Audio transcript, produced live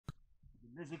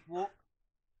lizard walk,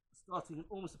 starting in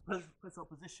almost a press up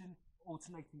position,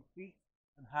 alternating feet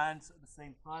and hands at the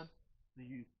same time. So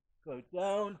you go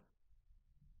down,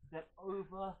 step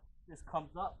over, this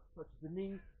comes up, touches the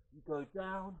knee, you go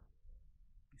down,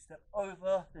 you step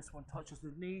over, this one touches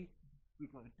the knee, you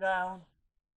go down,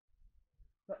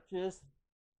 touches,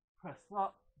 press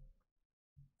up,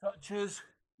 touches,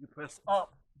 you press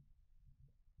up,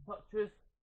 touches,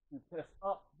 you press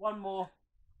up, one more,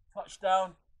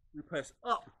 touchdown, we press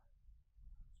up,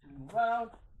 swing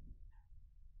round,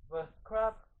 reverse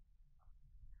crab,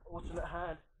 alternate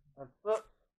hand and foot,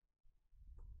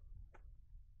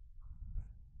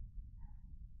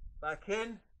 back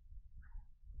in,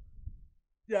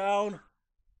 down,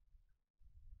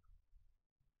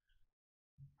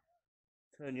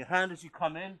 turn your hand as you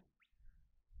come in,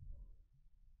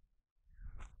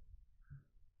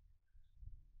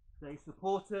 stay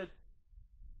supported,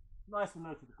 nice and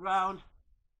low to the ground,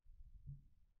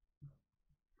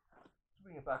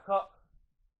 bring it back up,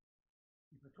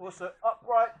 keep the torso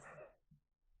upright,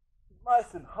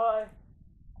 nice and high,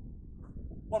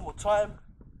 one more time,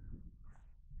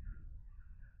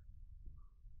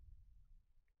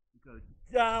 go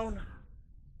down,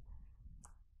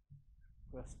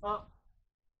 press up,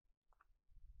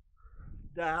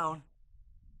 down,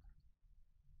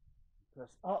 press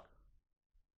up,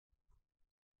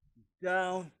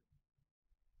 down,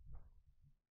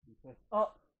 press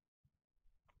up,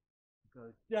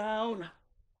 go down,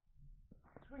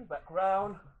 swing back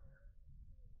round,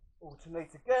 alternate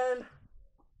again,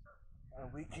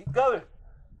 and we keep going.